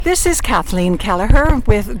This is Kathleen Kelleher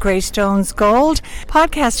with Greystones Gold,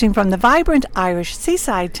 podcasting from the vibrant Irish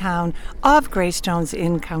seaside town of Greystones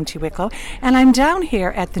in County Wicklow. And I'm down here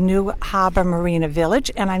at the new Harbour Marina Village,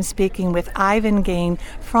 and I'm speaking with Ivan Gaine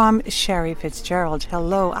from Sherry FitzGerald.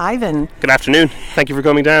 Hello, Ivan. Good afternoon. Thank you for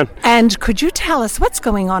coming down. And could you tell us what's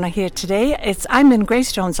going on here today? I'm in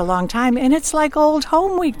Greystones a long time, and it's like old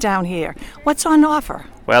home week down here. What's on offer?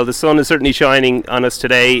 Well, the sun is certainly shining on us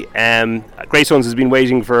today. Greystones has been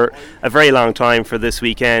waiting for a very long time for this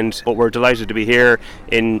weekend, but we're delighted to be here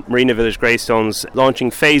in Marina Village, Greystones,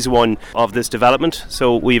 launching phase one of this development.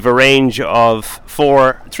 So we've a range of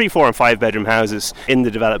 3, 4 and 5 bedroom houses in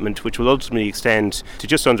the development, which will ultimately extend to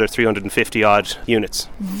just under 350 odd units.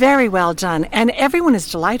 Very well done. And everyone is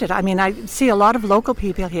delighted. I mean, I see a lot of local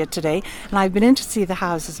people here today, and I've been in to see the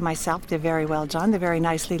houses myself. They're very well done. They're very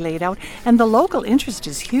nicely laid out. And the local interest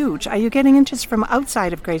is huge. Are you getting interest from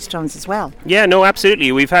outside of Greystones as well? Yeah, no,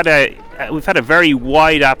 absolutely. We've had a very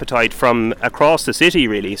wide appetite from across the city,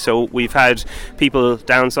 really. So we've had people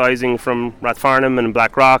downsizing from Rathfarnham and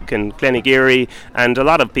Blackrock and Glenageary, and a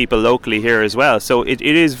lot of people locally here as well. So it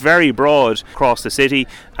is very broad across the city,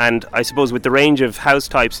 and I suppose with the range of house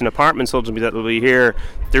types and apartments ultimately that will be here,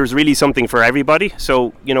 there's really something for everybody.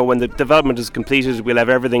 So, you know, when the development is completed, we'll have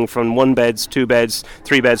everything from 1 beds, 2 beds,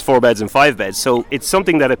 3 beds, 4 beds and 5 beds. So it's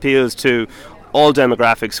something that appeals to all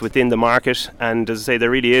demographics within the market, and as I say, there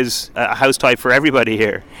really is a house type for everybody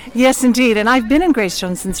here. Yes, indeed, and I've been in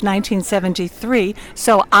Greystones since 1973,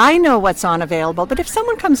 so I know what's on available. But if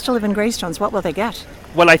someone comes to live in Greystones, what will they get?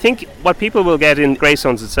 Well, I think what people will get in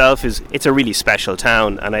Greystones itself is it's a really special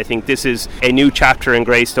town, and I think this is a new chapter in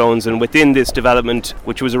Greystones, and within this development,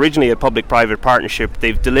 which was originally a public-private partnership,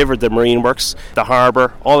 they've delivered the marine works, the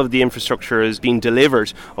harbour, all of the infrastructure has been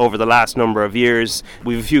delivered over the last number of years.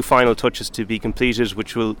 We have a few final touches to be completed,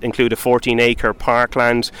 which will include a 14-acre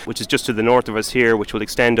parkland, which is just to the north of us here, which will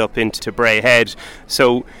extend up into Bray Head.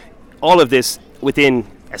 So all of this within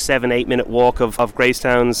a 7-8 minute walk of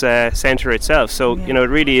Greystones centre itself. So, you know, it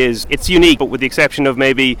really is, it's unique, but with the exception of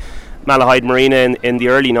maybe Malahide Marina in the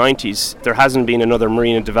early 90s, there hasn't been another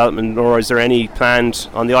marina development, nor is there any planned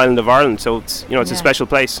on the island of Ireland. So it's, you know, it's a special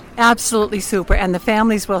place. Absolutely super. And the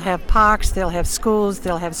families will have parks, they'll have schools,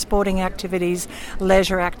 they'll have sporting activities,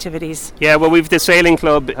 leisure activities. Yeah, well, we've the sailing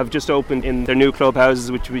club have just opened in their new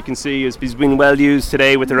clubhouses, which we can see has been well used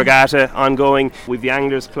today with the regatta ongoing. We've the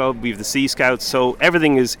Anglers Club, we've the Sea Scouts, so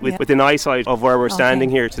everything is within eyesight of where we're standing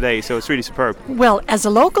here today, so it's really superb. Well, as a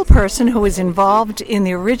local person who is involved in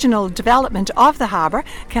the original development of the harbour,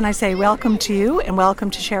 can I say welcome to you and welcome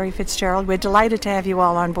to Sherry FitzGerald. We're delighted to have you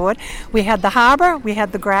all on board. We had the harbour, we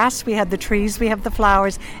had the grass, we had the trees, we have the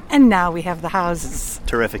flowers, and now we have the houses.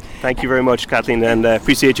 Terrific. Thank you very much, Kathleen, and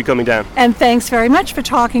appreciate you coming down. And thanks very much for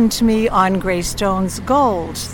talking to me on Greystones Gold.